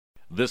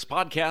This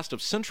podcast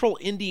of Central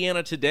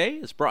Indiana Today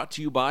is brought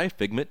to you by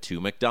Figment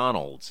 2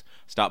 McDonald's.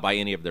 Stop by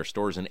any of their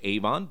stores in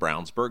Avon,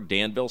 Brownsburg,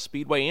 Danville,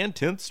 Speedway, and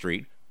 10th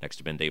Street, next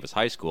to Ben Davis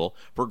High School,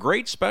 for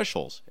great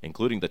specials,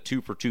 including the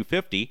 2 for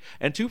 $2.50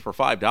 and 2 for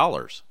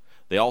 $5.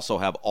 They also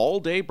have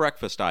all-day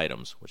breakfast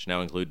items, which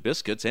now include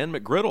biscuits and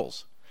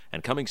McGriddles.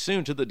 And coming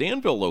soon to the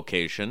Danville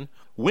location,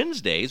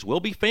 Wednesdays will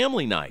be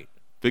family night.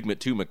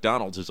 Figment 2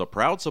 McDonald's is a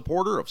proud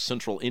supporter of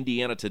Central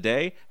Indiana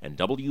Today and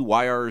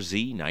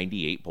WYRZ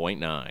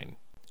 98.9.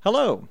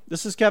 Hello,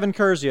 this is Kevin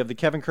Kersey of the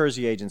Kevin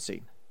Kersey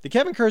Agency. The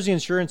Kevin Kersey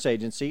Insurance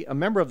Agency, a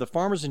member of the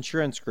Farmers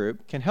Insurance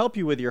Group, can help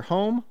you with your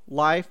home,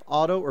 life,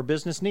 auto, or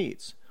business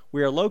needs.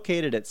 We are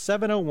located at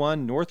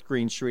 701 North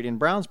Green Street in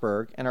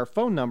Brownsburg, and our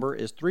phone number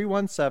is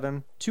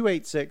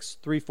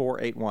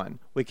 317-286-3481.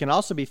 We can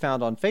also be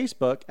found on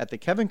Facebook at the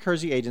Kevin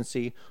Kersey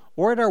Agency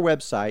or at our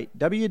website,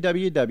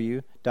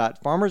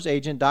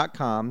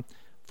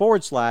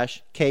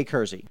 www.farmersagent.com/K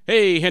Kersey.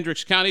 Hey,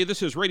 Hendricks County,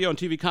 this is radio and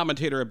TV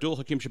commentator Abdul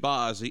Hakim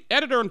Shabazz, the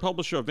editor and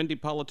publisher of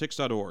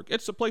IndyPolitics.org.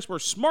 It's the place where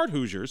smart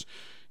Hoosiers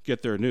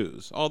get their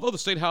news. Although the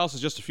State House is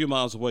just a few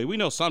miles away, we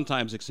know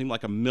sometimes it seems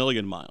like a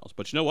million miles.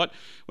 But you know what?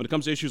 When it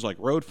comes to issues like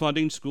road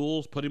funding,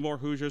 schools, putting more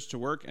Hoosiers to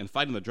work, and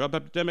fighting the drug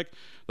epidemic,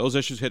 those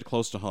issues hit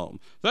close to home.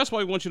 That's why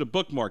we want you to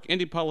bookmark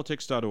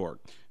IndyPolitics.org.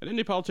 At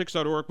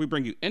IndyPolitics.org, we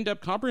bring you in-depth,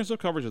 comprehensive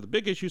coverage of the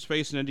big issues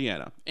facing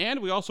Indiana.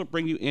 And we also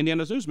bring you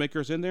Indiana's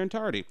newsmakers in their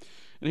entirety.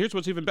 And here's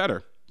what's even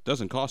better. It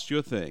doesn't cost you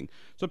a thing.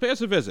 So pay us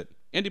a visit,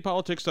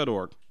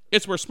 IndyPolitics.org.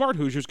 It's where smart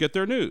Hoosiers get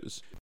their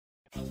news.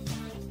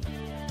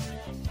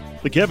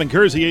 The Kevin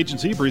Kersey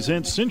Agency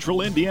presents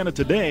Central Indiana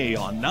Today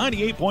on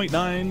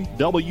 98.9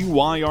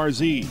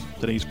 WYRZ.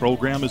 Today's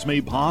program is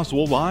made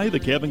possible by the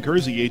Kevin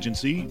Kersey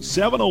Agency,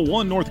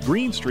 701 North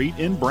Green Street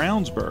in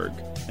Brownsburg.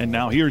 And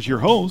now here's your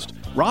host,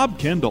 Rob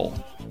Kendall.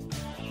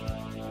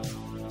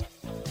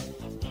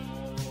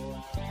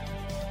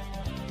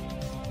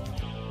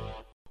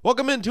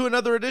 Welcome into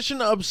another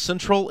edition of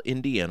Central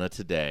Indiana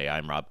Today.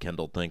 I'm Rob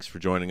Kendall. Thanks for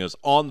joining us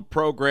on the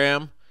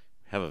program.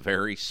 We have a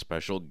very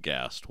special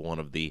guest, one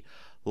of the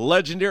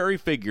legendary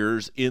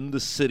figures in the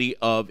city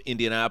of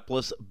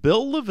Indianapolis.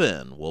 Bill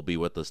Levin will be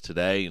with us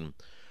today. And,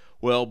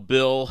 well,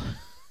 Bill,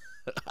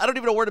 I don't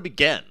even know where to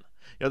begin.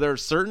 You know, there are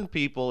certain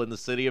people in the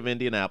city of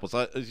Indianapolis,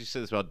 as you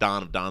say this about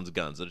Don of Don's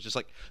Guns, that it's just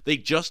like they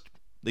just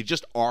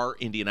are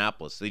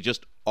Indianapolis. They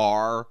just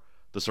are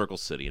the Circle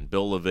City. And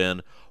Bill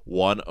Levin,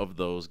 one of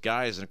those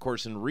guys. And, of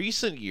course, in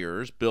recent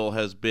years, Bill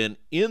has been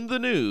in the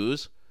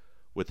news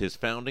with his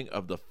founding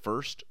of the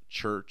First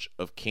Church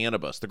of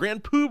Cannabis. The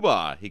Grand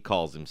Poobah, he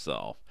calls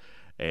himself,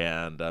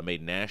 and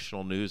made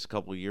national news a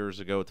couple of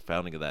years ago with the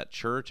founding of that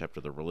church after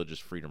the Religious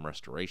Freedom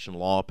Restoration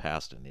Law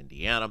passed in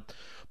Indiana.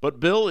 But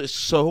Bill is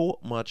so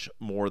much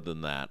more than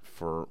that.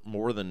 For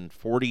more than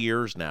 40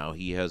 years now,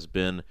 he has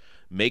been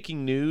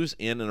making news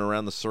in and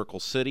around the Circle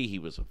City. He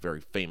was a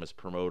very famous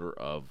promoter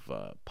of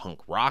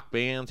punk rock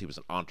bands. He was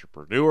an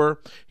entrepreneur.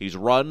 He's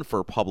run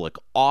for public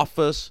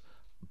office.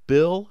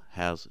 Bill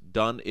has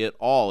done it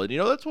all. And, you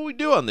know, that's what we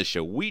do on this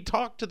show. We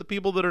talk to the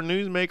people that are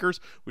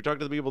newsmakers. We talk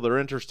to the people that are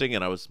interesting.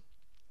 And I was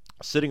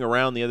sitting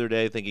around the other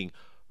day thinking,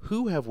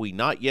 who have we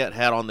not yet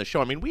had on the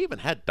show? I mean, we even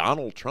had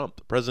Donald Trump,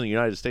 the President of the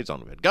United States,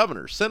 on. We had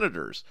governors,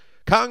 senators,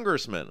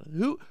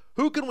 congressmen.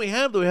 Who can we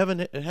have that we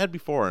haven't had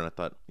before? And I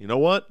thought, you know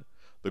what?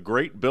 The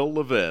great Bill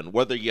Levin.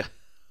 Whether you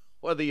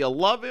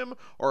love him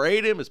or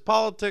hate him, his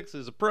politics,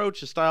 his approach,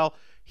 his style,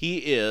 he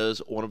is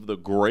one of the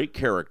great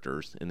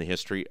characters in the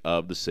history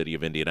of the city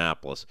of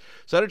Indianapolis.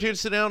 So I had a chance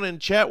to sit down and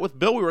chat with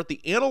Bill. We were at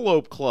the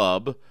Antelope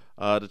Club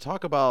to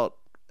talk about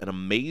an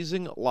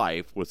amazing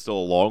life with still a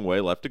long way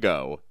left to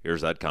go.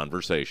 Here's that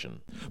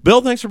conversation.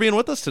 Bill, thanks for being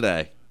with us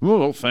today.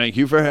 Well, thank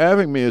you for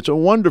having me. It's a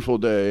wonderful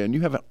day, and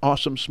you have an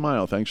awesome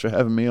smile. Thanks for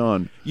having me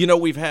on. You know,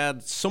 we've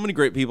had so many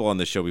great people on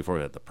this show before.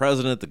 We had the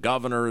president, the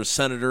governors,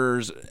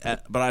 senators,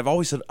 but I've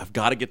always said I've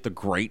got to get the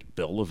great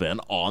Bill Levin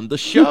on the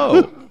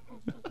show.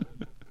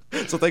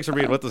 So thanks for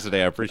being with us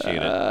today. I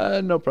appreciate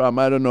it. No problem.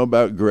 I don't know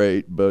about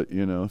great, but,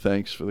 you know,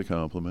 thanks for the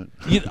compliment.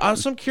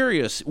 I'm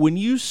curious, when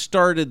you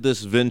started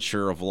this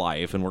venture of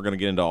life, and we're going to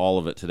get into all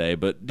of it today,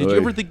 but did you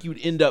ever think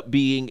you'd end up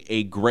being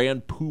a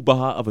grand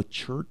poobah of a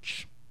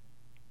church?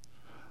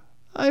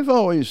 I've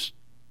always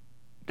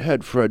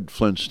had Fred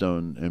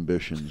Flintstone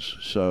ambitions,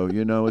 so,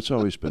 you know, it's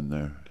always been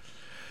there.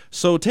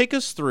 So take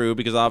us through,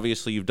 because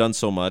obviously you've done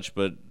so much,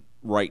 but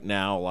right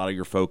now a lot of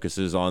your focus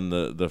is on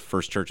the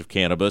First Church of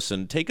Cannabis,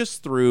 and take us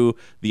through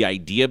the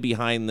idea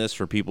behind this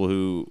for people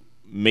who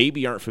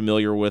maybe aren't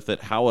familiar with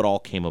it, how it all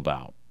came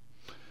about.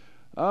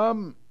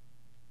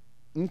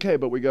 Okay,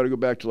 but we got to go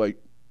back to like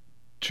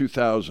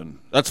 2000.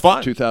 That's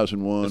fine.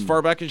 2001. As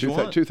far back as you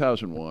want.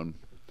 2001.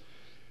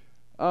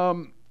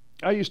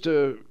 I used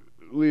to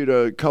lead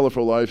a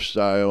colorful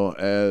lifestyle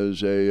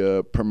as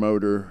a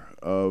promoter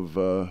of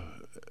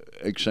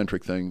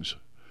eccentric things.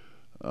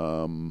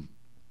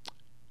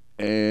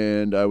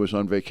 And I was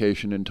on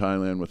vacation in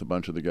Thailand with a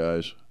bunch of the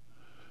guys.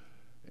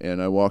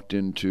 And I walked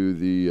into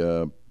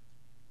the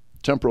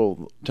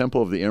Temple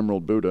of the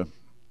Emerald Buddha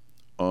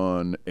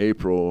on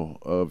April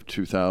of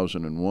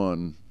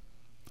 2001.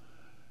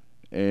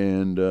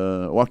 And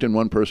walked in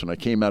one person, I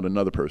came out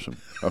another person.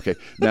 Okay,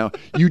 now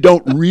you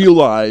don't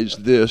realize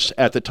this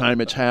at the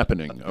time it's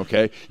happening.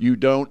 Okay, you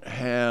don't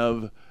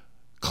have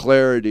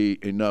clarity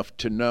enough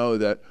to know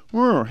that.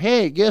 Oh,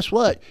 hey, guess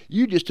what?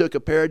 You just took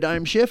a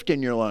paradigm shift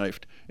in your life,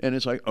 and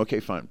it's like, okay,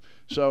 fine.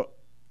 So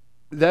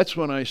that's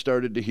when I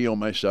started to heal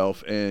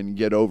myself and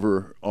get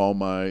over all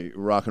my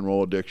rock and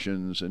roll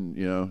addictions and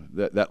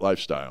that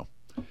lifestyle.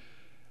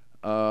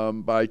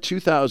 By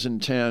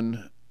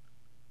 2010.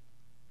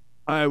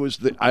 I was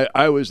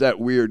that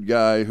weird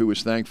guy who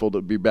was thankful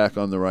to be back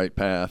on the right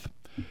path,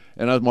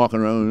 and I was walking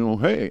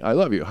around. Hey, I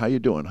love you. How you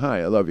doing?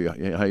 Hi, I love you.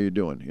 How you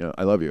doing?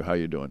 I love you. How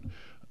you doing?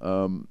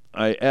 I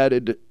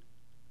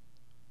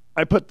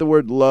put the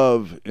word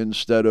love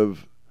instead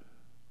of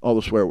all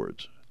the swear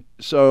words.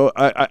 So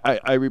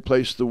I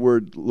replaced the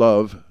word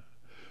love.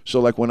 So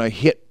like when I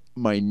hit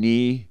my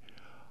knee,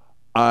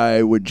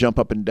 I would jump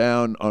up and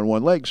down on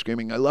one leg,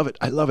 screaming, "I love it!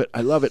 I love it!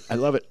 I love it! I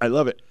love it! I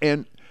love it!"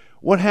 And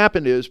what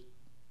happened is,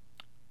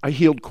 I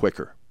healed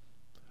quicker.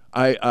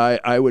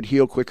 I would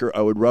heal quicker.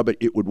 I would rub it.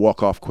 It would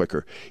walk off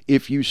quicker.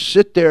 If you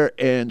sit there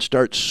and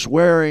start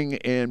swearing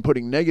and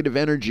putting negative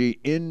energy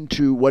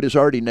into what is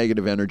already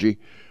negative energy,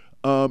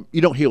 you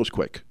don't heal as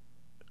quick,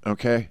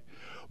 okay?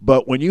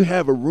 But when you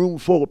have a room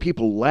full of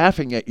people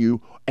laughing at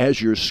you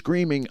as you're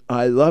screaming,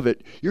 "I love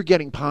it," you're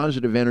getting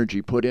positive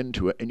energy put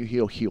into it, and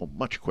you heal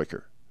much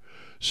quicker.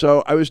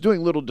 So I was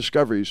doing little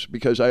discoveries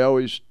because I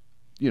always,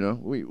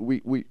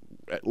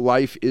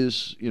 life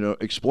is,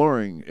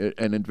 exploring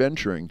and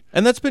adventuring.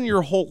 And that's been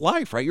your whole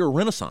life, right? You're a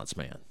Renaissance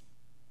man.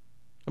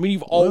 I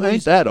mean,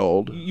 ain't that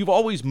old. You've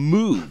always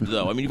moved,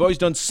 though. I mean, you've always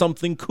done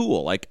something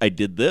cool. Like, I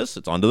did this,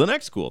 it's on to the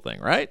next cool thing,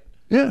 right?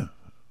 Yeah.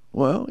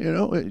 Well,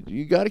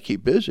 you got to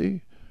keep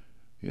busy,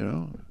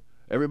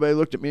 Everybody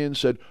looked at me and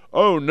said,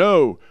 "Oh,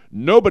 no,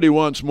 nobody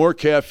wants more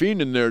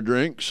caffeine in their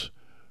drinks."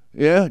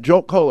 Yeah,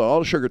 Jolt Cola, all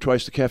the sugar,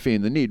 twice the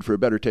caffeine, the need for a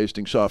better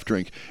tasting soft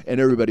drink. And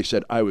everybody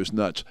said I was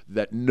nuts,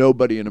 that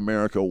nobody in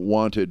America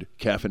wanted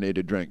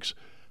caffeinated drinks.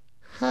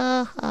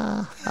 Ha,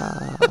 ha,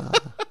 ha.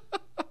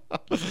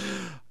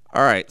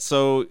 All right,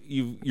 so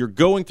you're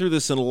going through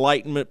this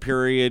enlightenment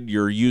period.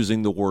 You're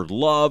using the word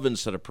love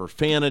instead of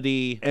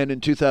profanity. And in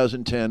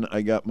 2010,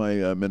 I got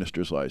my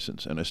minister's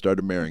license, and I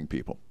started marrying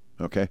people.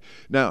 Okay?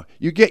 Now,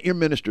 you get your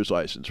minister's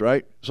license,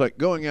 right? It's like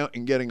going out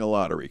and getting a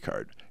lottery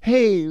card.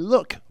 Hey,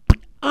 look.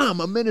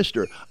 I'm a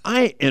minister.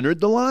 I entered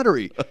the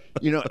lottery,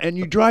 and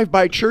you drive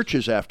by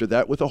churches after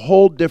that with a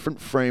whole different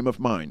frame of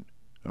mind,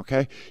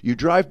 okay? You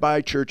drive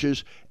by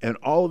churches, and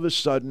all of a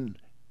sudden,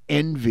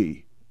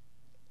 envy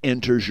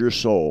enters your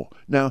soul.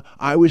 Now,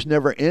 I was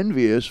never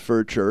envious for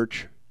a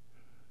church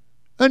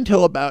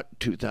until about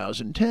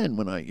 2010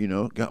 when I,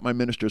 got my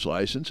minister's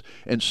license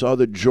and saw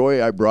the joy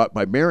I brought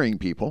by marrying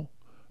people.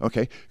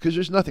 Okay, because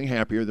there's nothing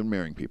happier than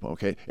marrying people,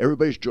 okay?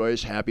 Everybody's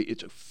joyous, happy.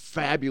 It's a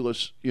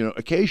fabulous,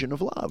 occasion of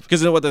love.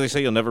 Because what do they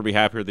say? You'll never be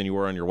happier than you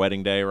were on your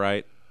wedding day,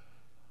 right?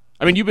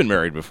 I mean, you've been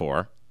married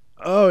before.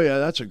 Oh, yeah,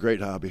 that's a great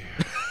hobby.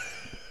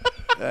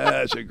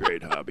 That's a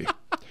great hobby.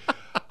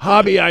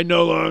 Hobby I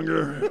no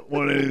longer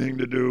want anything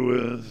to do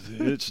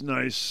with. It's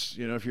nice,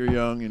 if you're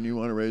young and you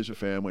want to raise a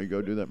family,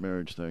 go do that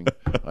marriage thing.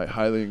 I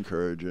highly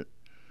encourage it.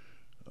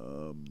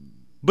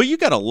 But you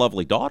got a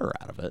lovely daughter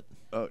out of it.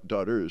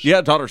 Daughters. Yeah,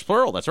 daughters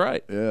plural. That's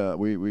right. Yeah,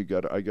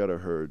 I got a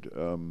herd.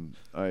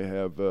 I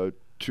have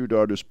 2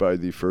 daughters by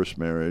the first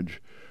marriage,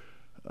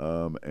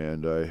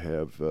 and I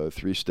have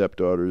 3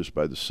 stepdaughters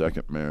by the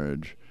second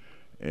marriage,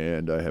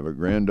 and I have a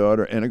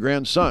granddaughter and a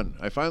grandson.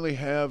 I finally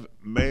have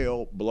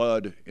male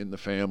blood in the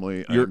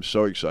family. I'm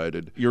so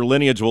excited. Your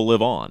lineage will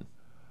live on.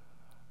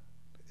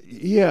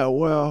 Yeah,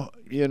 well,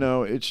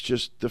 it's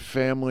just the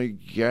family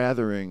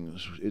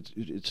gatherings.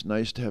 It's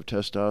nice to have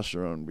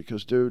testosterone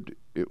because, dude,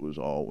 it was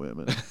all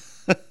women.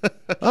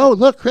 Oh,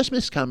 look,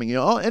 Christmas coming.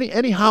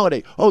 Any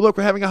holiday. Oh, look,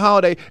 we're having a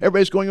holiday.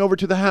 Everybody's going over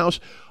to the house.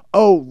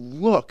 Oh,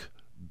 look,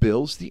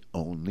 Bill's the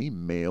only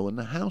male in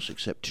the house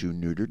except 2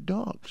 neutered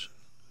dogs.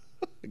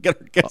 Get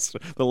our guest,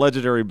 the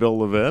legendary Bill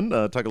Levin.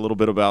 Talk a little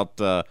bit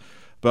about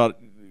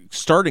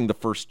starting the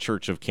first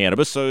church of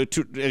cannabis. So, as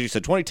you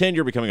said, 2010,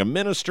 you're becoming a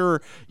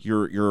minister.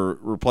 You're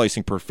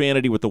replacing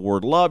profanity with the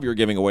word love. You're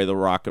giving away the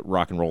rock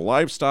and roll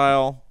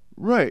lifestyle.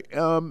 Right.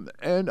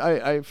 And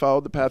I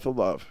followed the path of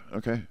love.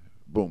 Okay.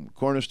 Boom.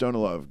 Cornerstone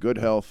of love. Good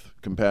health,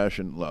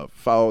 compassion, love.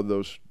 Follow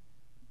those,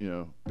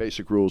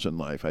 basic rules in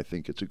life. I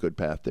think it's a good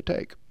path to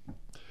take.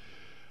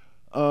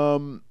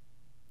 And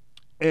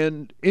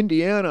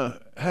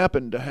Indiana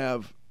happened to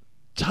have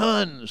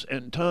tons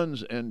and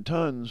tons and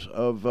tons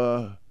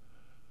of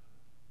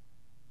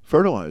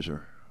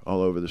fertilizer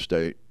all over the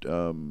state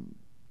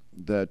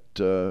that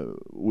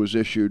was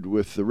issued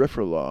with the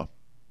RFRA law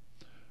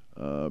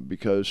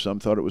because some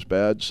thought it was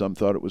bad, some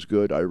thought it was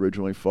good. I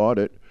originally fought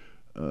it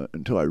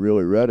until I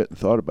really read it and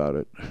thought about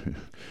it.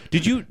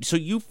 Did you? So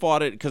you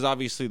fought it because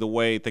obviously the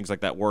way things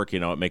like that work,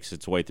 it makes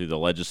its way through the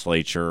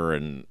legislature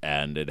and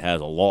it has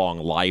a long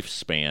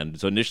lifespan.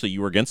 So initially you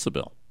were against the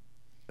bill.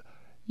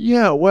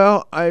 Yeah,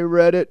 well, I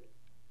read it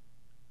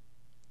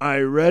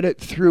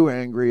through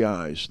angry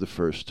eyes the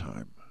first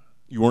time.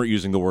 You weren't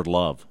using the word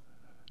love.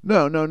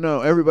 No.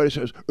 Everybody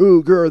says,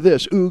 ooh, grr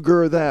this, ooh,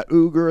 grr that,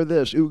 ooh, grr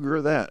this, ooh,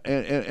 grr that.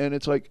 And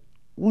it's like,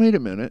 wait a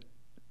minute.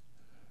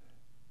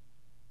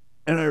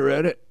 And I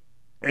read it,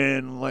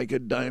 and like a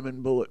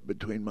diamond bullet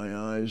between my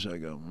eyes, I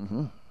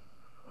go,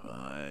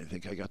 I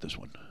think I got this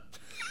one.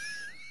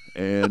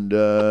 And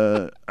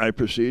I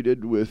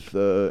proceeded with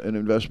an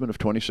investment of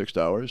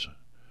 $26,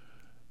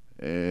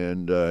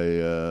 and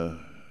I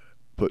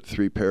put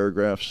 3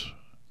 paragraphs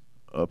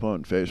up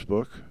on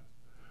Facebook.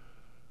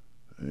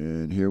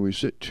 And here we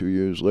sit 2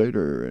 years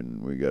later,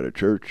 and we got a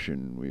church,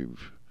 and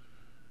we've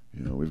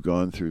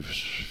gone through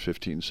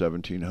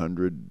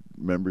 1,700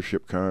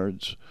 membership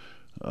cards.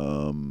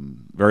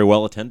 Very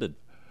well attended.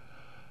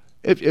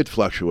 It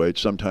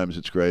fluctuates. Sometimes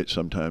it's great,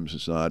 sometimes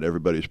it's not.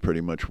 Everybody's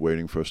pretty much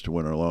waiting for us to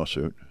win our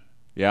lawsuit.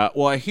 Yeah,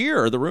 well, I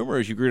hear the rumor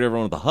is you greet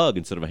everyone with a hug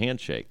instead of a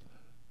handshake.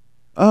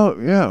 Oh,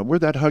 yeah, we're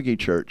that huggy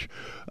church.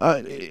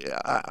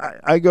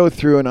 I go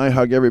through and I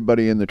hug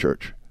everybody in the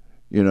church.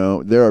 You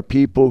know, there are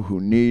people who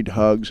need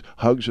hugs.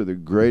 Hugs are the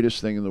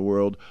greatest thing in the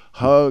world.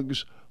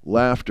 Hugs,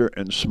 laughter,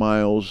 and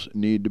smiles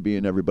need to be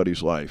in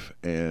everybody's life.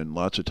 And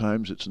lots of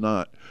times it's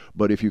not.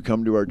 But if you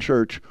come to our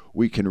church,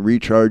 we can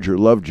recharge your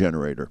love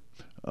generator.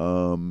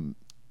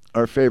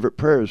 Our favorite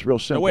prayer is real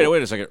simple. Now,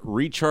 wait a second.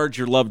 Recharge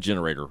your love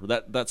generator.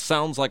 That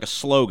sounds like a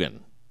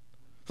slogan.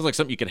 Sounds like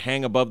something you could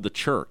hang above the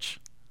church.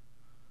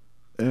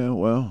 Yeah,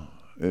 well,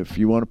 if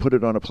you want to put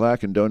it on a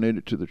plaque and donate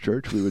it to the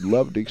church, we would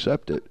love to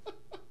accept it.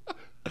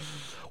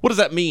 What does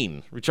that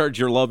mean? Recharge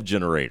your love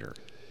generator.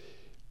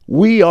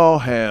 We all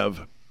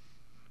have...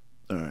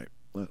 All right,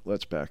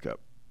 let's back up.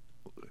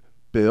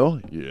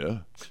 Bill? Yeah?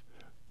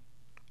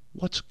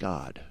 What's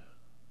God?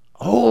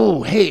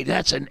 Oh, hey,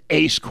 that's an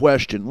ace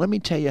question. Let me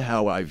tell you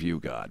how I view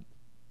God.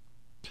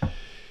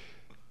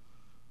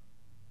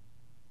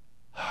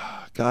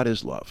 God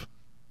is love.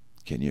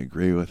 Can you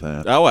agree with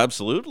that? Oh,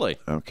 absolutely.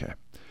 Okay.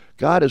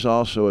 God is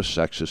also a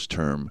sexist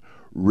term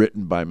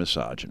written by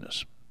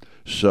misogynists.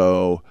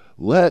 So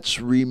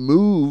let's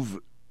remove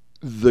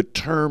the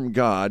term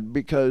God,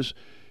 because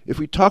if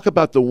we talk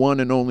about the one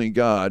and only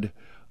God,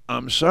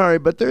 I'm sorry,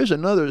 but there's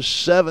another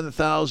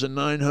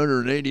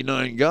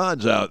 7,989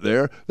 gods out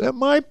there that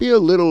might be a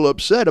little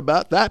upset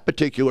about that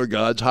particular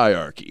God's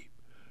hierarchy.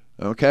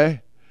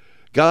 Okay?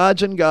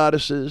 Gods and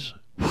goddesses,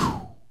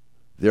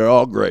 they're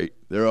all great.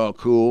 They're all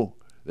cool.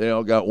 They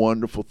all got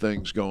wonderful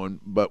things going,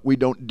 but we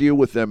don't deal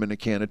with them in a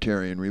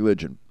Canitarian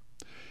religion.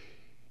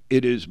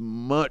 It is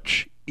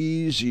much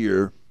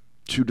easier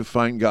to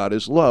define God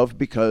as love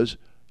because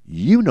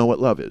you know what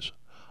love is.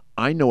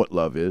 I know what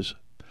love is.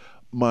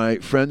 My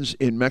friends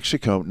in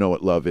Mexico know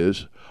what love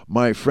is.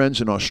 My friends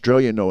in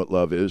Australia know what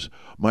love is.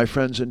 My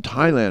friends in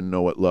Thailand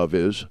know what love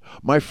is.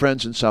 My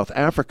friends in South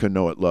Africa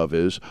know what love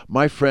is.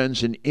 My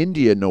friends in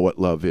India know what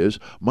love is.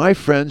 My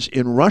friends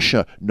in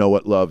Russia know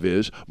what love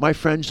is. My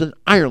friends in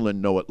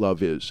Ireland know what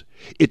love is.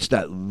 It's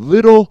that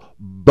little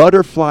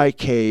butterfly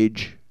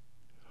cage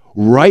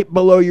right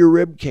below your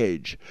rib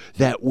cage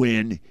that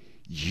when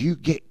you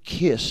get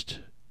kissed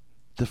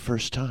the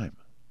first time,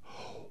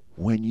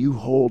 when you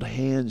hold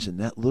hands and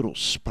that little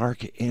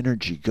spark of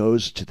energy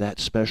goes to that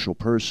special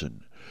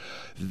person,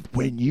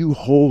 when you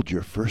hold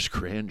your first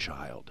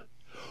grandchild,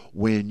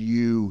 when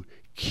you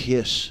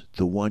kiss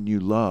the one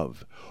you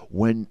love,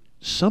 when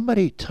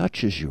somebody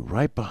touches you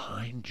right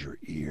behind your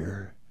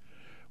ear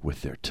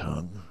with their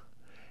tongue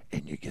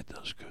and you get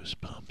those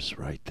goosebumps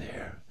right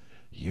there,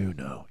 you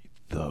know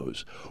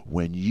those.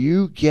 When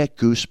you get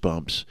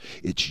goosebumps,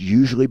 it's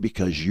usually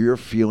because you're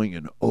feeling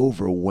an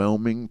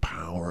overwhelming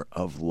power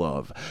of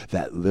love.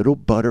 That little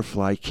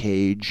butterfly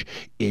cage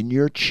in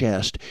your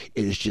chest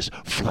is just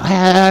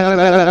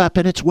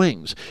flapping its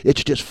wings.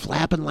 It's just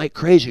flapping like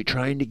crazy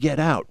trying to get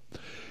out.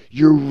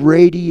 You're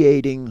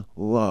radiating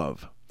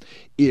love.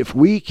 If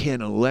we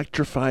can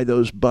electrify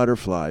those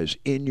butterflies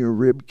in your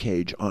rib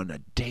cage on a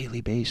daily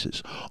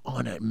basis,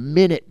 on a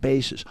minute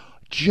basis,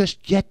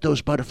 just get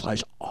those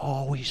butterflies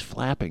always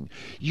flapping.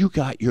 You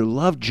got your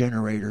love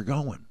generator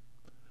going.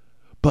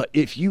 But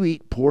if you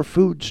eat poor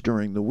foods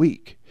during the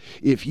week,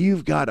 if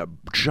you've got a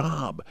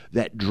job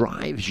that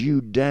drives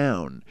you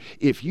down,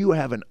 if you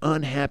have an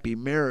unhappy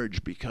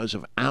marriage because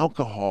of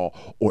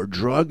alcohol or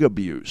drug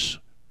abuse,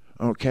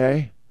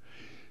 okay?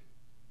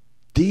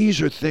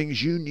 These are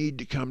things you need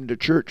to come to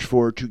church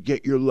for to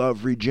get your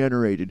love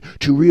regenerated,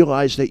 to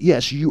realize that,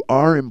 yes, you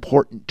are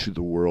important to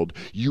the world.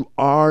 You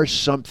are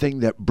something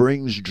that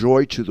brings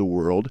joy to the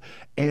world,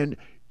 and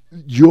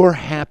your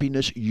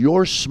happiness,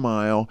 your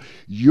smile,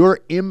 your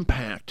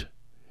impact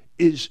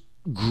is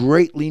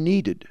greatly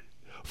needed.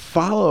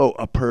 Follow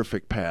a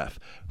perfect path.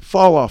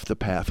 Fall off the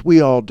path.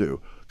 We all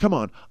do. Come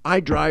on, I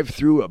drive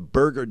through a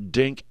Burger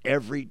Dink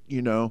every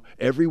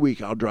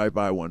week I'll drive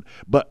by one.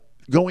 But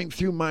going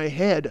through my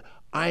head,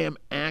 I am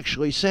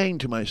actually saying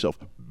to myself,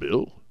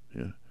 Bill,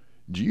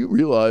 do you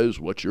realize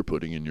what you're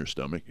putting in your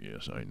stomach?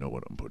 Yes, I know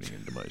what I'm putting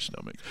into my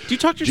stomach. Do you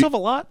talk to yourself a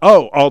lot?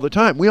 Oh, all the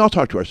time. We all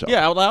talk to ourselves.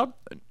 Yeah, out loud?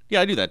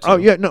 Yeah, I do that too. Oh,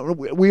 yeah, no,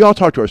 we all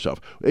talk to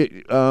ourselves.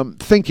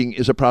 Thinking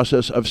is a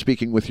process of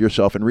speaking with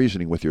yourself and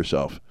reasoning with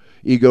yourself.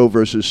 Ego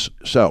versus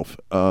self,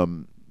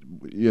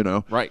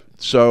 Right.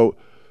 So,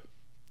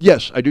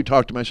 yes, I do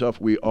talk to myself.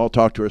 We all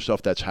talk to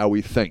ourselves. That's how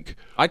we think.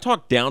 I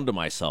talk down to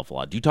myself a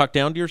lot. Do you talk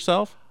down to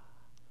yourself?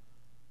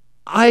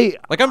 I'm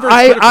very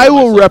I critical of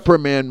will myself.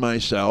 reprimand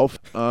myself.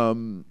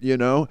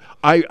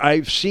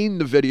 I've seen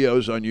the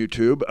videos on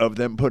YouTube of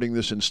them putting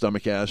this in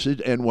stomach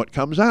acid and what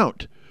comes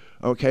out.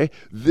 Okay,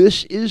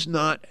 this is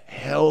not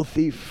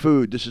healthy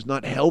food. This is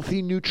not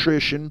healthy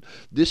nutrition.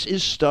 This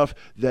is stuff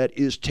that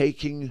is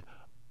taking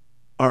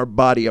our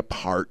body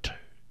apart.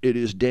 It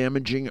is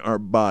damaging our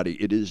body.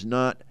 It is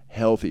not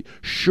healthy.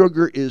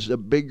 Sugar is a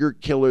bigger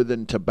killer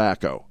than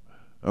tobacco.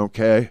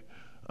 Okay.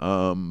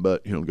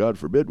 But, God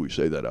forbid we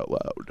say that out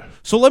loud.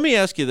 So let me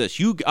ask you this.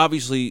 You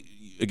obviously,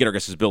 again, our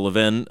guest is Bill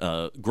Levin,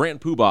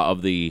 Grand Poobah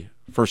of the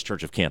First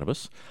Church of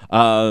Cannabis.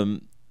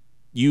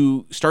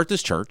 You start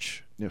this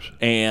church, Yes.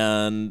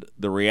 and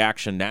the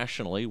reaction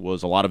nationally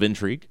was a lot of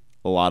intrigue,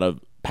 a lot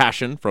of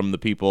passion from the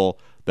people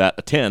that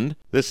attend.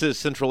 This is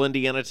Central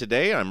Indiana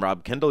Today. I'm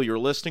Rob Kendall. You're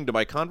listening to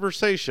my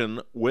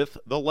conversation with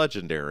the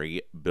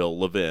legendary Bill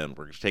Levin.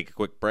 We're going to take a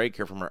quick break,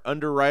 hear from our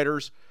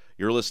underwriters.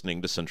 You're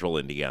listening to Central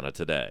Indiana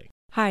Today.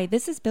 Hi,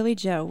 this is Billy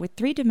Joe with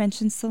 3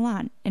 Dimensions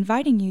Salon,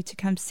 inviting you to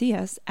come see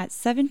us at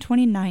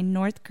 729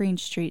 North Green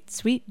Street,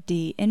 Suite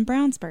D in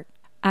Brownsburg.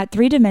 At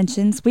 3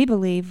 Dimensions, we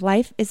believe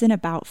life isn't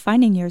about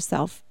finding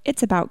yourself,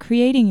 it's about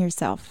creating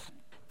yourself.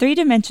 3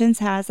 Dimensions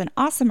has an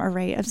awesome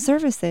array of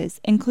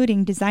services,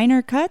 including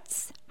designer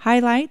cuts,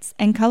 highlights,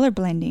 and color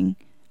blending.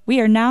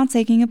 We are now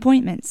taking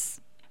appointments.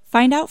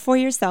 Find out for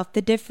yourself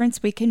the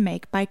difference we can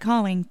make by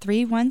calling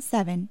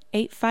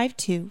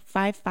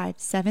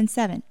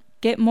 317-852-5577.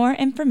 Get more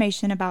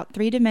information about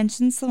 3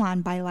 Dimensions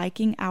Salon by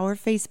liking our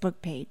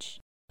Facebook page.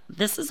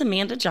 This is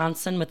Amanda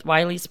Johnson with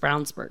Wiley's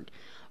Brownsburg.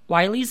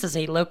 Wiley's is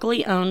a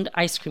locally owned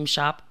ice cream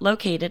shop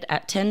located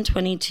at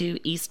 1022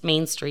 East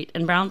Main Street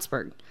in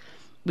Brownsburg.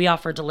 We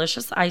offer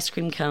delicious ice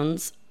cream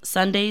cones,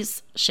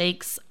 sundaes,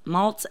 shakes,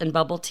 malts, and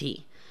bubble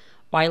tea.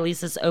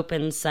 Wiley's is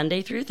open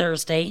Sunday through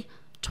Thursday,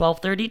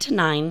 12:30 to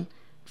 9,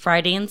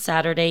 Friday and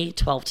Saturday,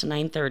 12 to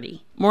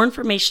 9:30. More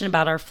information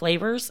about our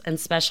flavors and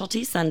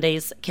specialty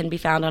sundaes can be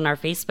found on our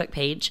Facebook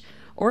page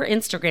or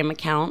Instagram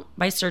account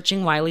by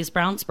searching Wiley's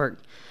Brownsburg.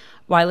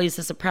 Wiley's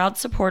is a proud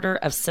supporter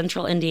of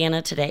Central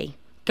Indiana Today.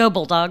 Go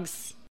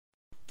Bulldogs!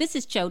 This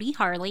is Jody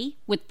Harley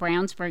with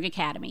Brownsburg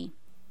Academy.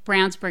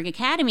 Brownsburg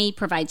Academy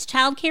provides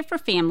childcare for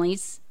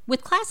families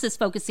with classes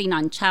focusing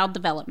on child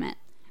development.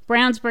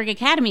 Brownsburg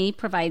Academy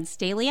provides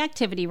daily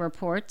activity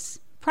reports,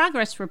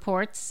 progress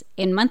reports,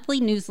 and monthly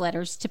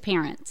newsletters to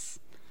parents.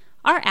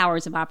 Our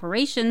hours of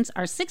operations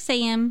are 6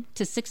 a.m.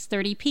 to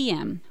 6:30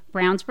 p.m.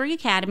 Brownsburg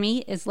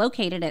Academy is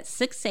located at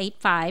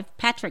 685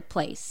 Patrick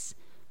Place.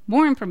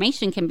 More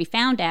information can be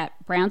found at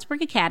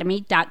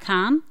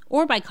brownsburgacademy.com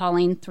or by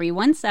calling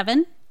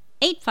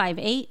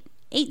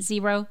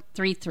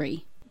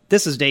 317-858-8033.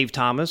 This is Dave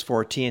Thomas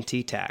for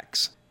TNT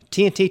Tax.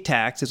 TNT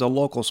Tax is a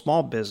local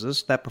small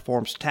business that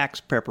performs tax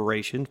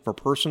preparation for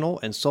personal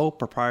and sole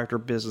proprietor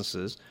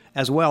businesses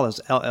as well as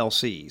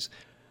LLCs.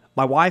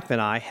 My wife and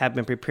I have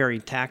been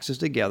preparing taxes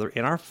together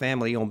in our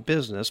family-owned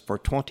business for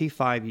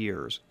 25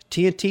 years.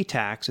 TNT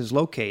Tax is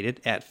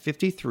located at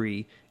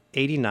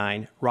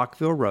 5389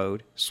 Rockville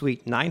Road,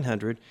 Suite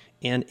 900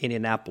 in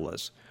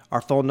Indianapolis.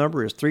 Our phone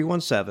number is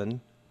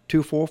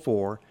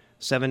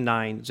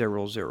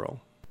 317-244-7900.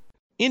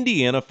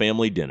 Indiana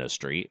Family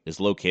Dentistry is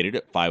located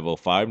at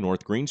 505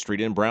 North Green Street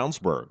in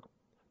Brownsburg.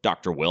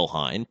 Dr. Will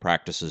Hine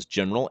practices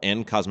general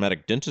and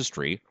cosmetic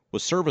dentistry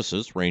with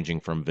services ranging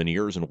from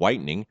veneers and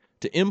whitening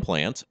to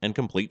implants and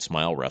complete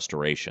smile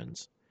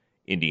restorations.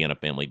 Indiana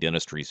Family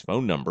Dentistry's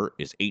phone number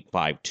is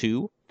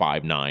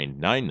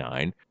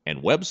 852-5999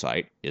 and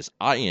website is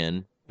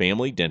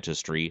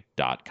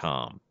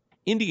infamilydentistry.com.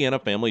 Indiana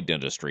Family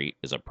Dentistry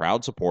is a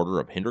proud supporter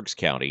of Hendricks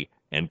County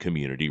and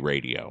community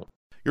radio.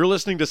 You're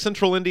listening to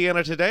Central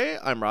Indiana Today.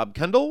 I'm Rob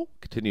Kendall.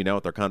 Continue now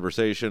with our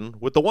conversation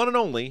with the one and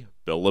only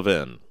Bill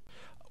Levin.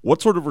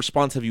 What sort of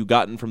response have you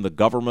gotten from the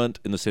government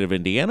in the state of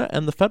Indiana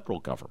and the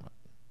federal government?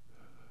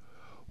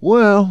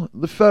 Well,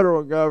 the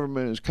federal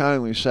government has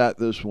kindly sat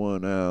this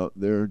one out.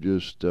 They're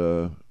just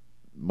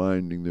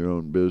minding their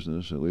own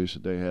business, at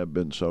least they have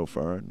been so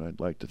far, and I'd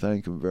like to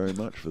thank them very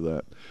much for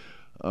that.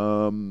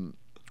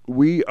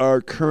 We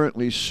are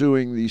currently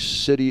suing the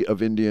city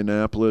of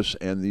Indianapolis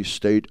and the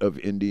state of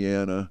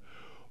Indiana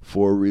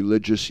for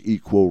religious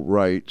equal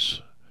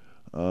rights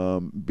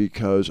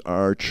because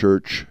our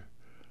church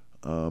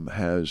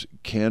has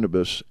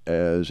cannabis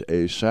as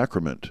a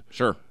sacrament.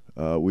 Sure.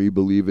 We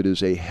believe it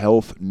is a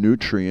health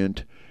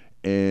nutrient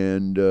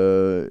and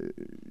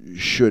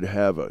should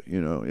have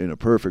in a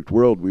perfect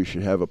world, we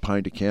should have a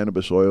pint of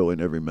cannabis oil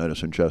in every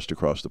medicine chest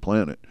across the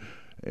planet.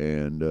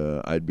 And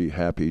I'd be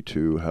happy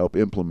to help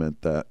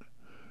implement that.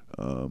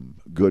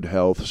 Good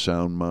health,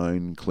 sound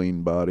mind,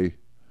 clean body.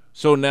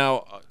 So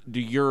now,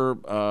 do your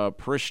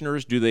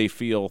parishioners, do they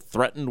feel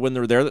threatened when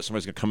they're there that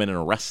somebody's going to come in and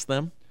arrest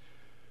them?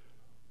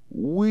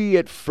 We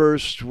at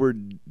first were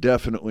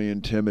definitely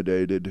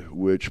intimidated,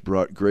 which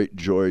brought great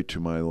joy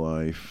to my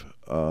life.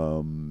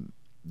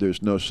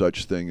 There's no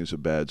such thing as a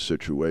bad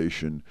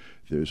situation.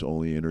 There's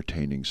only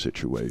entertaining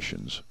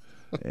situations.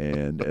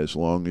 And as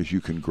long as you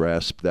can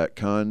grasp that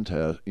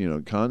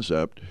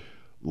concept,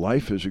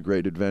 life is a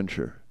great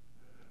adventure.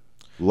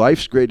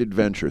 Life's great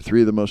adventure.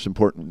 3 of the most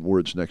important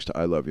words next to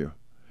I love you.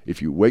 If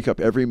you wake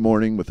up every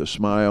morning with a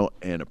smile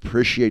and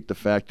appreciate the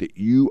fact that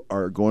you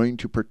are going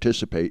to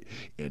participate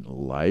in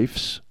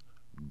life's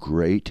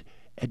great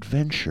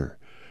adventure,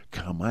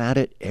 come at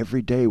it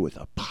every day with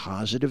a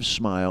positive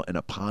smile and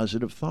a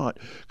positive thought.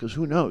 Because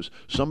who knows?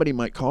 Somebody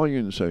might call you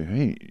and say,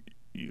 hey,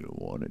 you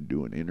want to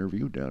do an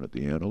interview down at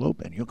the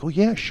Antelope? And you'll go,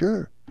 yeah,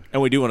 sure.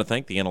 And we do want to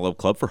thank the Antelope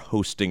Club for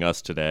hosting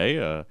us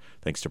today.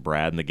 Thanks to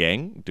Brad and the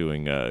gang,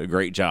 doing a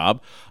great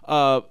job.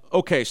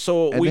 Okay,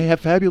 so they have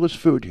fabulous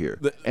food here.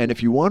 And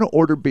if you want to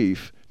order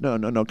beef, no,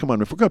 come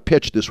on. If we're going to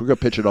pitch this, we're going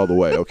to pitch it all the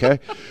way, okay?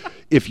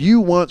 If you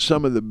want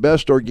some of the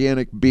best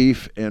organic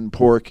beef and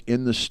pork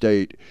in the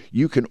state,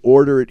 you can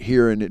order it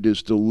here, and it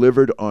is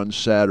delivered on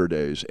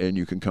Saturdays, and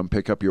you can come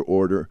pick up your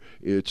order.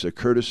 It's a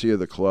courtesy of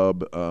the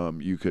club.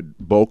 You could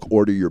bulk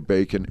order your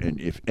bacon,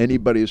 and if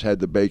anybody has had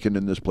the bacon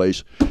in this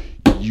place,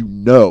 you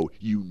know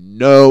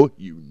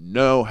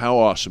how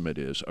awesome it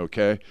is,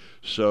 okay?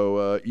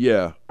 So,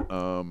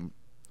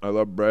 I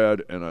love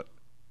Brad, and I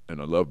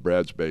love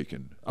Brad's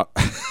bacon.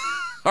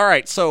 All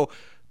right, so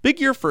big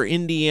year for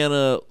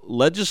Indiana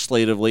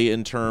legislatively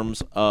in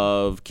terms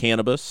of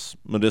cannabis,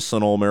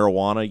 medicinal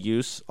marijuana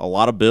use. A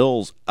lot of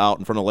bills out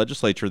in front of the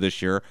legislature this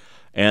year,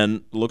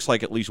 and looks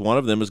like at least one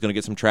of them is going to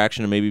get some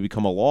traction and maybe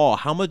become a law.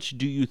 How much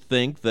do you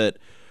think that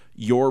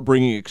your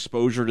bringing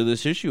exposure to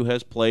this issue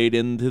has played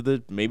into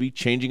the maybe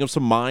changing of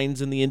some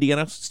minds in the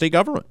Indiana state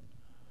government?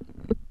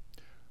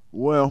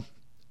 Well,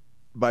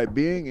 by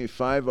being a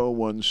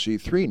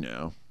 501c3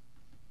 now,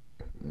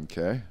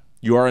 okay,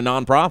 you are a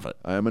nonprofit.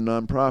 I am a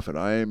nonprofit.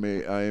 I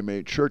am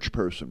a church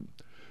person.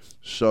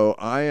 So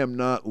I am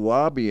not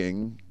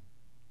lobbying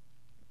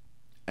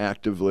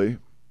actively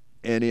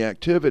any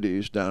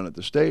activities down at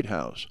the State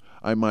House.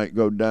 I might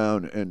go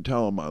down and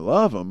tell them I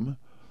love them,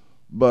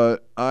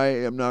 but I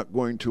am not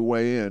going to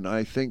weigh in.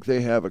 I think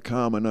they have a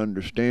common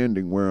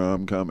understanding where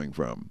I'm coming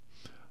from.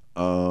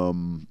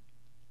 But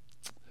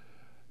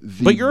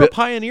you're a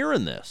pioneer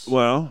in this.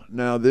 Well,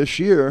 now this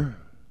year,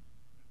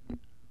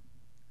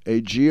 a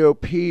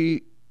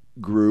GOP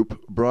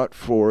group brought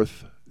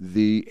forth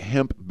the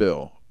hemp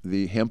bill,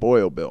 the hemp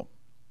oil bill,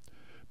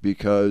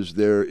 because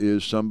there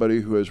is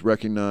somebody who has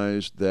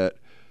recognized that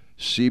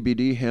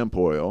CBD hemp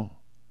oil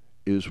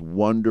is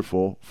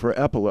wonderful for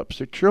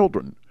epileptic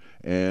children.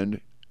 And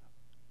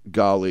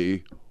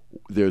golly,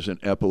 there's an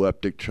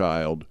epileptic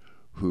child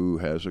who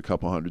has a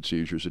couple hundred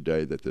seizures a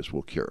day that this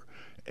will cure.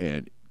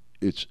 And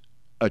it's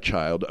a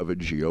child of a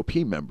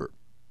GOP member.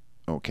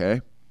 Okay?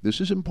 This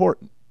is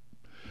important.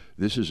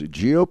 This is a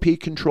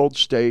GOP-controlled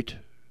state.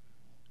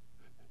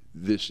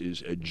 This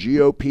is a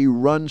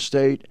GOP-run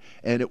state,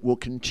 and it will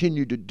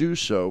continue to do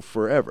so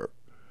forever.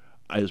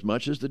 As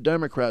much as the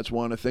Democrats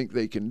want to think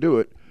they can do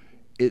it,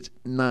 it's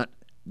not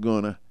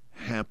going to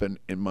happen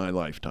in my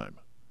lifetime.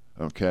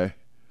 Okay?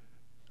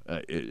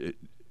 It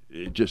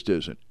just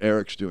isn't.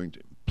 Eric's doing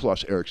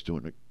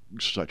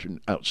such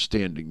an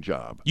outstanding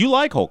job. You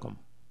like Holcomb?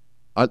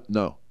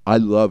 No, I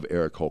love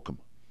Eric Holcomb.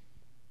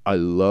 I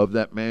love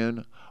that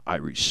man. I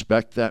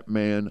respect that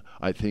man.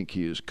 I think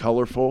he is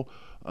colorful,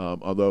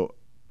 although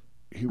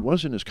he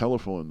wasn't as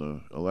colorful in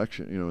the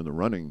election, in the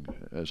running.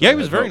 As he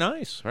was very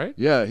nice, right?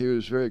 Yeah, he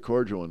was very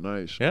cordial and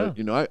nice. Yeah.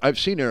 But, I've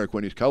seen Eric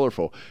when he's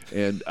colorful,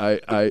 and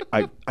I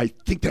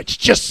think that's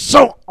just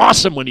so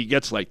awesome when he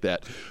gets like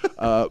that.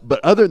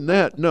 But other than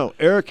that, no,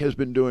 Eric has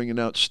been doing an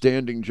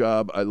outstanding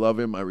job. I love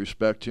him. I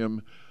respect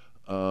him.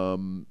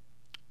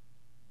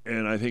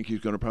 And I think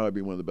he's going to probably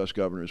be one of the best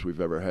governors we've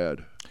ever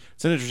had.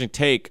 It's an interesting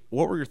take.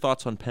 What were your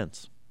thoughts on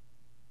Pence?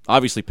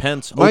 Obviously,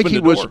 Pence opened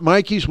the door.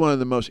 Mikey's one of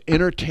the most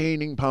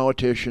entertaining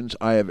politicians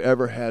I have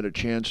ever had a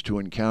chance to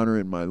encounter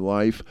in my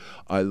life.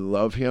 I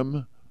love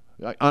him.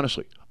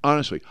 Honestly,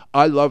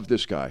 I love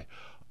this guy.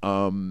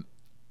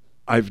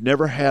 I've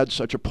never had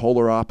such a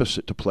polar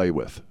opposite to play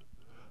with.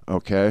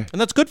 Okay?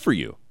 And that's good for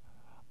you.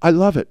 I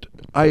love it.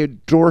 I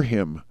adore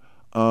him.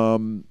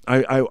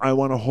 I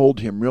want to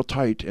hold him real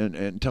tight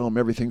and tell him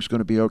everything's going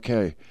to be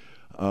okay.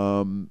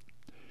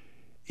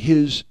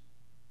 His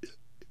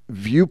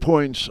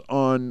viewpoints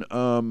on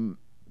the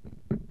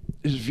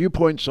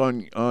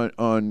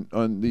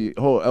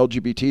whole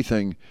LGBT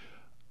thing,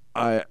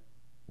 I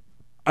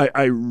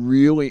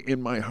really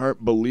in my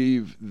heart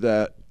believe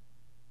that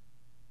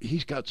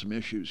he's got some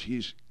issues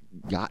he's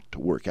got to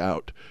work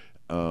out.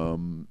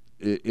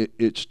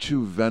 It's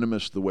too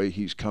venomous the way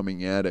he's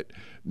coming at it,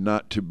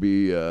 not to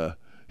be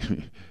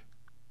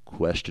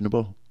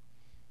questionable,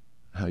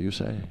 how you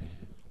say.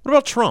 What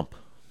about Trump?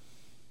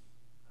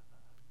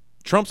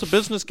 Trump's a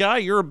business guy.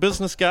 You're a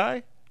business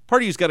guy.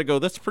 Part of you's got to go,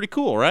 that's pretty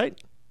cool, right?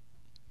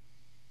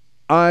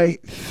 I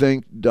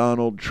think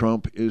Donald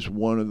Trump is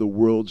one of the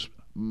world's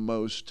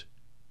most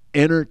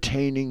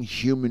entertaining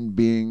human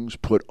beings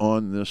put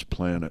on this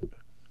planet.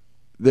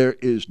 There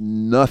is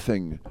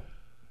nothing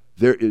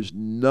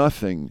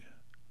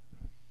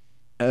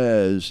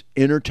as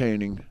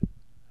entertaining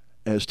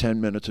as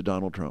 10 minutes of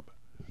Donald Trump.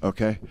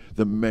 Okay?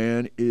 The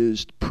man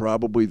is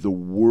probably the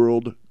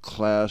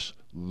world-class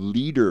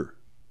leader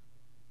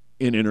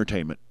in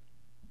entertainment,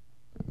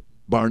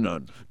 bar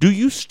none. Do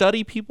you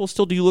study people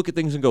still? Do you look at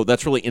things and go,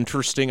 that's really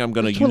interesting, I'm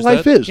going to use That's what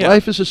life that? is. Yeah.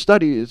 Life is a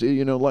study.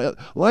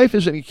 Life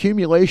is an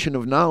accumulation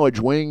of knowledge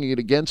weighing it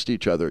against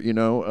each other.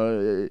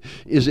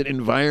 Is it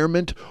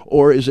environment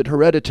or is it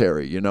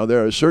hereditary?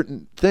 There are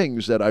certain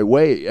things that I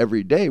weigh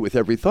every day with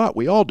every thought.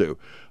 We all do.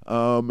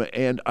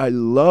 And I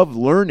love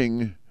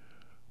learning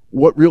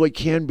what really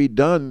can be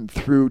done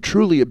through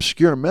truly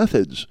obscure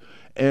methods.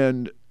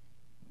 And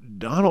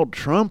Donald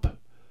Trump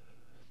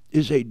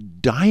is a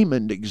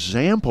diamond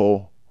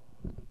example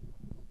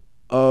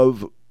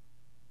of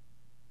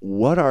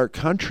what our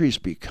country's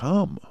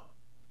become.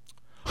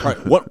 All right,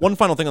 one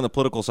final thing on the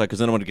political side, because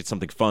then I want to get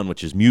something fun,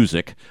 which is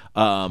music.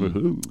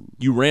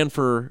 You ran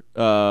for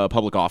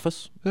public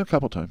office. Yeah, a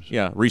couple times.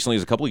 Yeah, recently,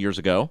 as a couple of years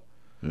ago.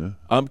 Yeah.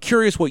 I'm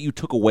curious what you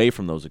took away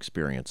from those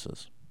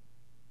experiences.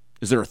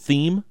 Is there a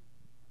theme,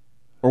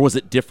 or was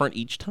it different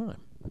each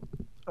time?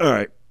 All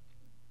right.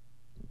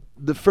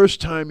 The first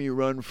time you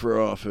run for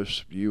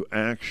office, you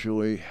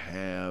actually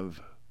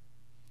have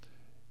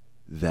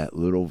that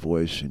little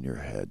voice in your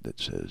head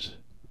that says,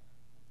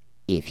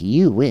 if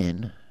you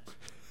win,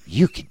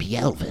 you could be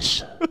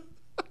Elvis.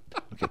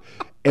 Okay.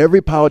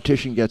 Every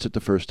politician gets it the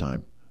first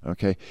time.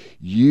 Okay.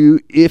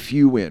 If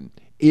you win,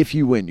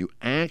 you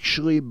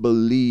actually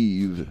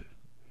believe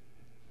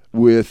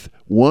with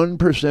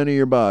 1% of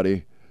your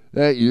body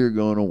that you're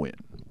going to win.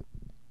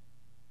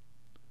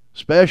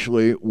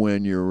 Especially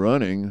when you're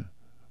running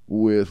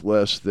with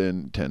less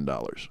than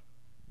 $10.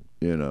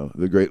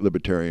 The great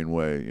libertarian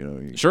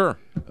way. Sure.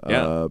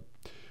 Yeah.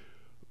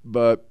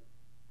 But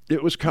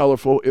it was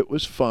colorful. It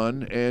was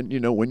fun. And,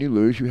 when you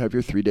lose, you have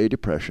your 3-day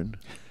depression.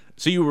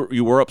 So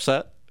you were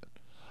upset?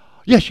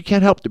 Yes, you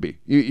can't help to be.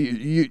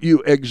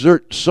 You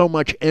exert so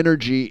much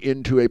energy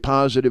into a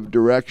positive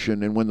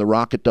direction, and when the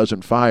rocket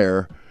doesn't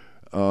fire,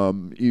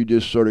 you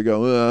just sort of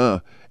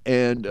go,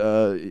 and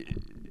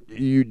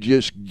you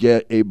just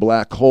get a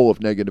black hole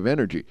of negative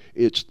energy.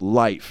 It's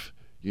life.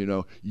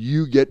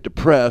 You get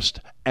depressed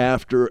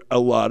after a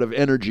lot of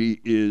energy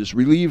is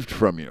relieved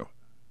from you.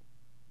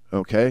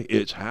 Okay?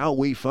 It's how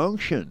we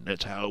function.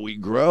 That's how we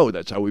grow.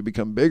 That's how we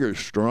become bigger,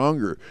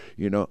 stronger.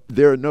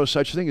 There are no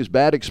such thing as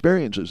bad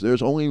experiences.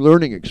 There's only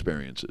learning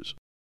experiences.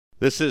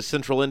 This is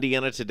Central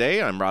Indiana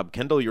Today. I'm Rob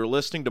Kendall. You're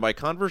listening to my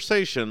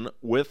conversation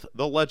with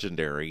the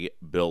legendary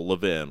Bill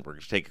Levin. We're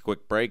going to take a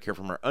quick break, hear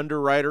from our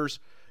underwriters.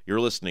 You're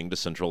listening to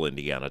Central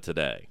Indiana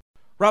Today.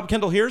 Rob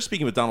Kendall here,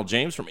 speaking with Donald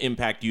James from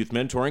Impact Youth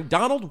Mentoring.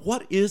 Donald,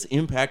 what is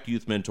Impact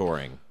Youth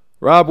Mentoring?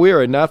 Rob, we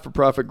are a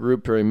not-for-profit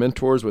group pairing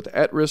mentors with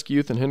at-risk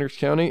youth in Hendricks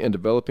County and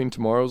developing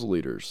tomorrow's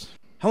leaders.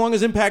 How long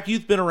has Impact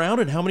Youth been around,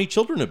 and how many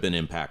children have been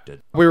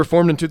impacted? We were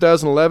formed in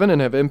 2011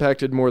 and have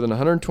impacted more than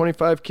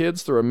 125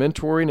 kids through our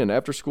mentoring and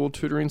after-school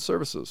tutoring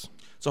services.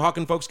 So how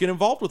can folks get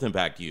involved with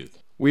Impact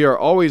Youth? We are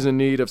always in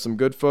need of some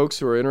good folks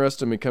who are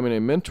interested in becoming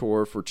a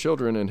mentor for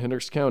children in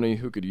Hendricks County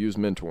who could use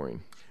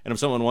mentoring. And if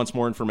someone wants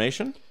more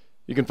information?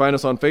 You can find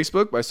us on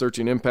Facebook by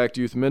searching Impact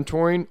Youth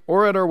Mentoring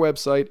or at our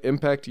website,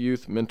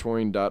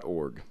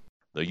 impactyouthmentoring.org.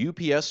 The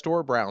UPS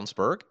Store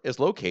Brownsburg is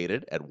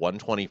located at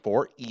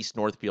 124 East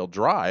Northfield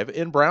Drive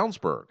in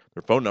Brownsburg.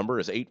 Their phone number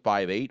is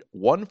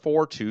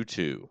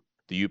 858-1422.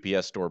 The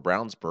UPS Store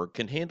Brownsburg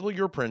can handle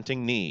your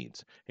printing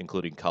needs,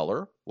 including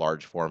color,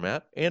 large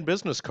format, and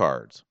business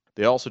cards.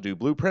 They also do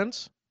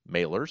blueprints,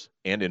 mailers,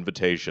 and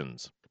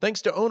invitations.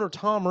 Thanks to owner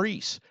Tom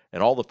Reese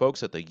and all the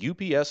folks at the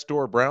UPS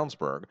Store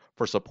Brownsburg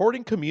for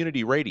supporting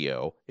community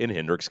radio in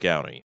Hendricks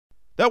County.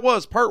 That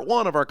was part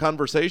one of our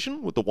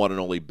conversation with the one and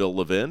only Bill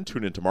Levin.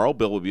 Tune in tomorrow.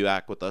 Bill will be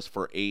back with us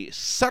for a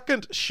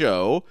second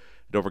show.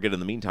 Don't forget, in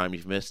the meantime, if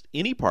you've missed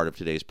any part of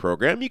today's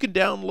program, you can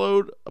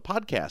download a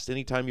podcast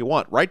anytime you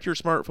want, right to your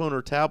smartphone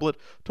or tablet,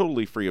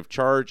 totally free of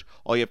charge.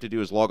 All you have to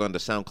do is log on to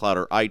SoundCloud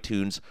or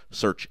iTunes,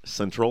 search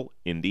Central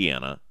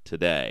Indiana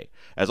Today.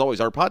 As always,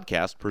 our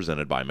podcast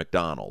presented by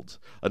McDonald's.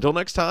 Until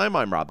next time,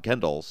 I'm Rob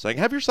Kendall, saying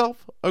have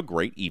yourself a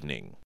great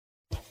evening.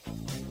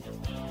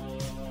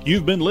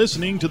 You've been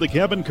listening to the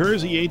Kevin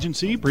Kersey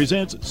Agency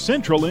presents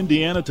Central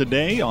Indiana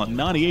Today on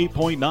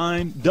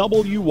 98.9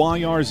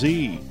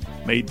 WYRZ.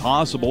 Made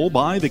possible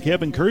by the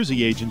Kevin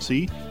Kersey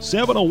Agency,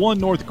 701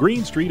 North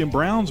Green Street in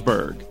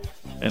Brownsburg.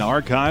 An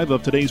archive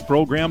of today's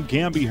program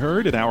can be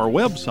heard at our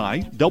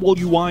website,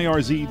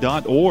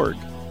 wyrz.org.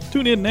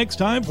 Tune in next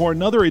time for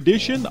another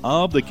edition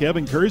of the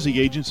Kevin Kersey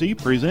Agency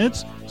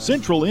presents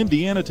Central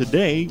Indiana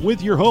Today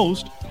with your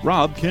host,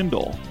 Rob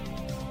Kendall.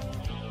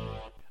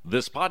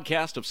 This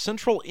podcast of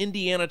Central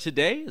Indiana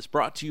Today is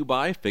brought to you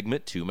by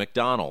Figment 2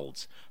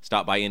 McDonald's.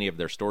 Stop by any of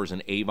their stores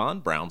in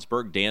Avon,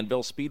 Brownsburg,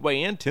 Danville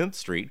Speedway, and 10th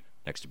Street,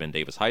 next to Ben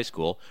Davis High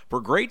School, for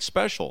great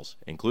specials,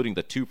 including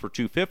the 2 for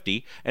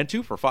 $2.50 and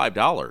 2 for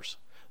 $5.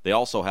 They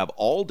also have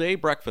all-day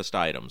breakfast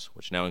items,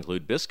 which now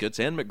include biscuits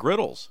and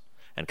McGriddles.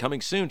 And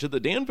coming soon to the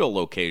Danville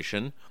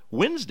location,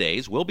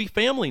 Wednesdays will be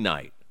family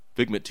night.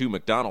 Figment 2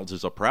 McDonald's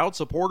is a proud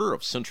supporter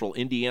of Central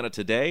Indiana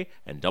Today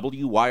and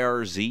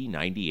WYRZ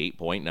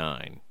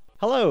 98.9.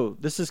 Hello,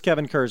 this is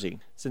Kevin Kersey.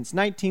 Since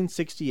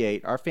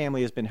 1968, our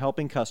family has been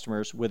helping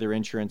customers with their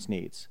insurance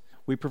needs.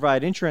 We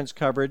provide insurance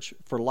coverage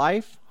for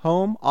life,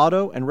 home,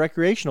 auto, and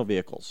recreational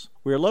vehicles.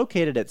 We are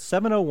located at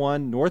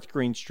 701 North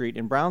Green Street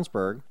in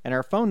Brownsburg, and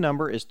our phone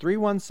number is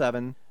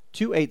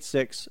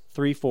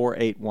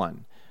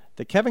 317-286-3481.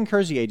 The Kevin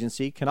Kersey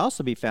Agency can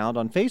also be found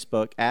on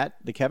Facebook at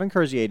The Kevin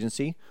Kersey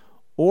Agency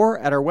or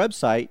at our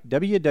website,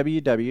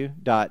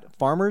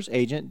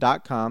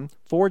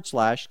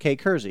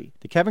 www.farmersagent.com/kkersey.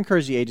 The Kevin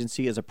Kersey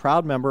Agency is a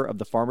proud member of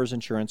the Farmers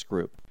Insurance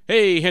Group.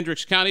 Hey,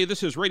 Hendricks County,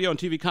 this is radio and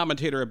TV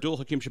commentator Abdul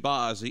Hakim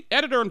Shabazz, the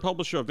editor and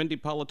publisher of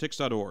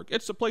IndyPolitics.org.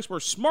 It's the place where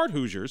smart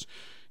Hoosiers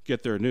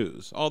get their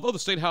news. Although the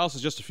State House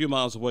is just a few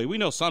miles away, we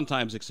know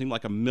sometimes it seems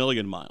like a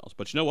million miles.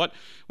 But you know what?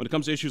 When it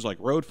comes to issues like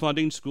road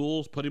funding,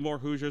 schools, putting more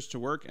Hoosiers to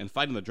work, and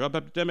fighting the drug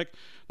epidemic,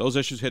 those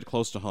issues hit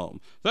close to home.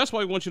 That's why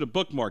we want you to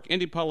bookmark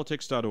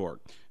IndyPolitics.org.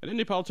 At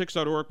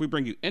IndyPolitics.org, we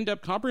bring you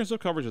in-depth, comprehensive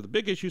coverage of the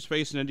big issues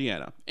facing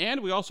Indiana.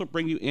 And we also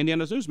bring you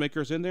Indiana's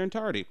newsmakers in their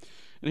entirety.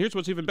 And here's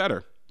what's even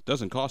better. It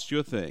doesn't cost you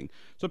a thing.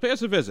 So pay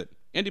us a visit,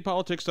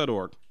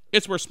 IndyPolitics.org.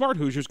 It's where smart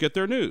Hoosiers get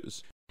their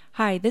news.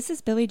 Hi, this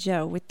is Billy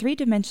Joe with 3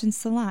 Dimensions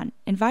Salon,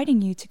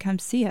 inviting you to come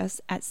see us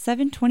at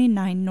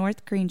 729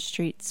 North Green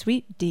Street,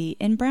 Suite D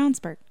in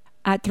Brownsburg.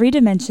 At 3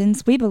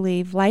 Dimensions, we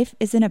believe life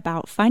isn't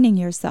about finding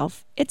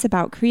yourself, it's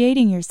about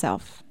creating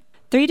yourself.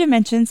 3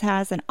 Dimensions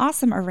has an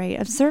awesome array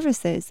of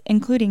services,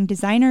 including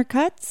designer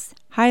cuts,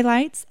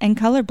 highlights, and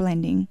color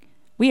blending.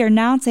 We are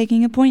now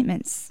taking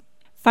appointments.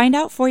 Find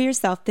out for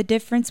yourself the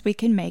difference we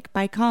can make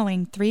by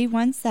calling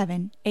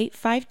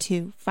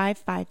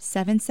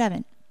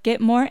 317-852-5577. Get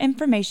more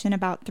information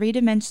about 3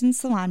 Dimensions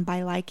Salon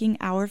by liking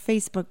our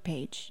Facebook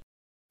page.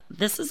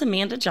 This is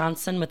Amanda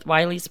Johnson with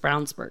Wiley's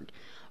Brownsburg.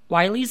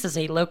 Wiley's is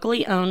a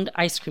locally owned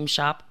ice cream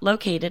shop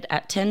located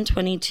at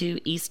 1022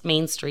 East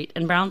Main Street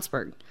in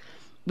Brownsburg.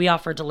 We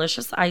offer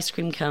delicious ice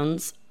cream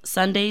cones,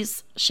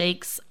 sundaes,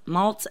 shakes,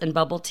 malts, and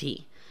bubble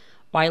tea.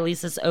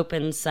 Wiley's is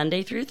open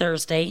Sunday through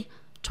Thursday,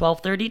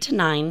 12:30 to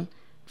 9,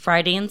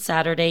 Friday and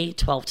Saturday,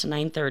 12 to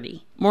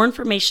 9:30. More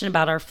information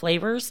about our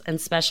flavors and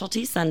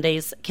specialty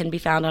sundaes can be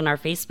found on our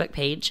Facebook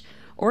page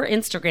or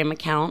Instagram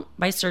account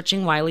by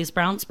searching Wiley's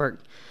Brownsburg.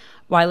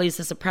 Wiley's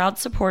is a proud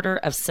supporter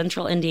of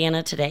Central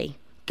Indiana Today.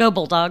 Go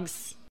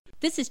Bulldogs!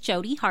 This is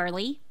Jody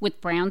Harley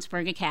with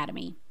Brownsburg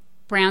Academy.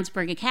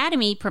 Brownsburg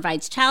Academy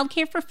provides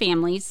childcare for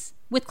families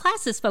with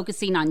classes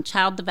focusing on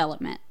child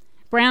development.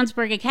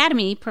 Brownsburg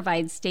Academy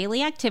provides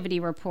daily activity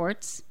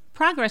reports,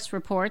 progress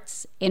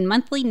reports, and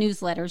monthly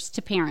newsletters to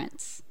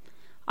parents.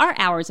 Our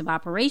hours of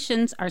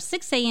operations are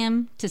 6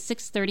 a.m. to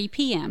 6:30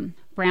 p.m.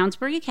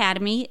 Brownsburg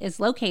Academy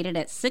is located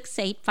at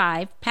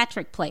 685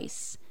 Patrick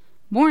Place.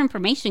 More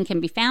information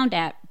can be found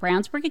at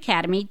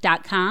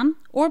brownsburgacademy.com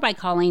or by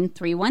calling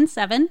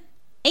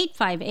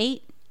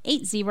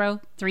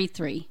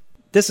 317-858-8033.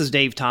 This is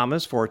Dave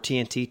Thomas for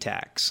TNT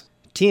Tax.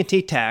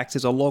 TNT Tax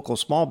is a local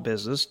small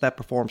business that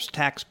performs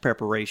tax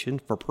preparation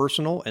for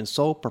personal and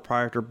sole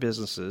proprietor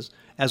businesses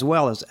as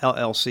well as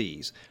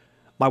LLCs.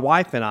 My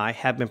wife and I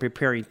have been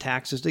preparing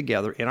taxes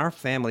together in our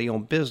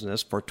family-owned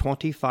business for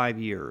 25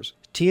 years.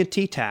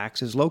 TNT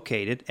Tax is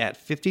located at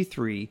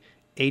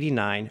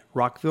 5389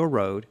 Rockville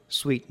Road,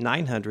 Suite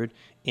 900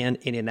 in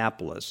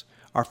Indianapolis.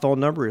 Our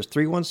phone number is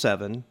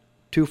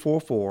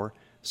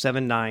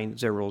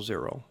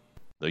 317-244-7900.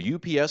 The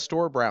UPS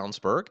Store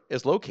Brownsburg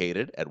is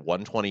located at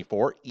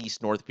 124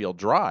 East Northfield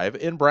Drive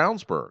in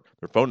Brownsburg.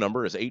 Their phone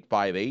number is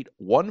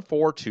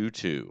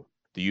 858-1422.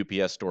 The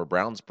UPS Store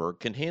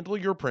Brownsburg can handle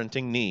your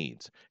printing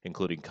needs,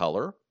 including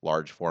color,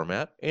 large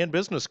format, and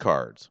business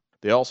cards.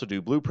 They also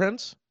do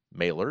blueprints,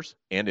 mailers,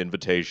 and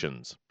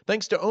invitations.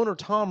 Thanks to owner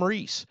Tom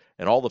Reese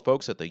and all the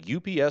folks at the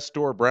UPS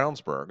Store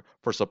Brownsburg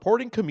for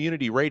supporting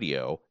community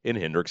radio in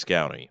Hendricks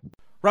County.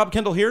 Rob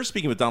Kendall here,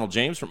 speaking with Donald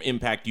James from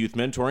Impact Youth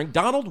Mentoring.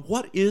 Donald,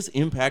 what is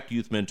Impact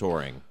Youth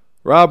Mentoring?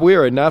 Rob, we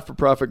are a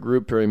not-for-profit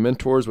group pairing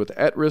mentors with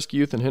at-risk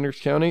youth in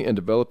Hendricks County and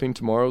developing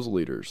tomorrow's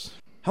leaders.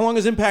 How long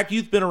has Impact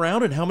Youth been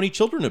around, and how many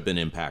children have been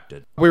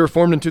impacted? We were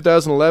formed in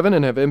 2011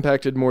 and have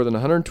impacted more than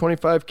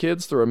 125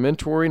 kids through our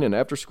mentoring and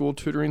after-school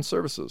tutoring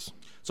services.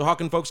 So how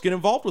can folks get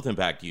involved with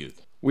Impact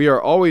Youth? We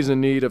are always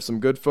in need of some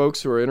good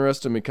folks who are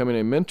interested in becoming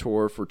a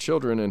mentor for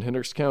children in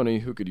Hendricks County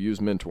who could use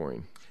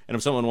mentoring. And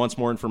if someone wants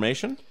more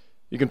information?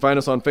 You can find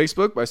us on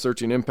Facebook by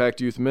searching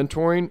Impact Youth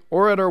Mentoring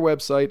or at our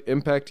website,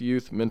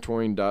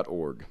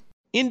 impactyouthmentoring.org.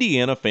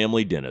 Indiana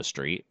Family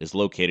Dentistry is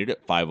located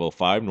at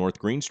 505 North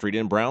Green Street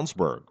in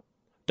Brownsburg.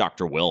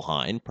 Dr. Will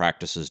Hine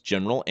practices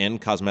general and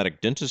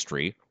cosmetic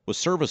dentistry with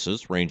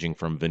services ranging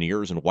from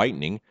veneers and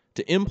whitening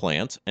to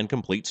implants and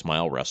complete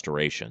smile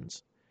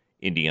restorations.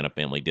 Indiana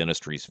Family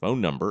Dentistry's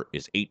phone number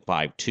is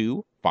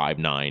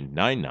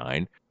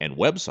 852-5999 and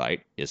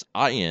website is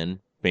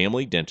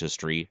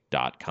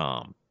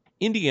infamilydentistry.com.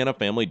 Indiana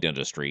Family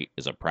Dentistry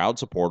is a proud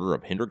supporter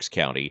of Hendricks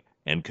County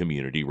and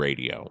community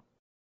radio.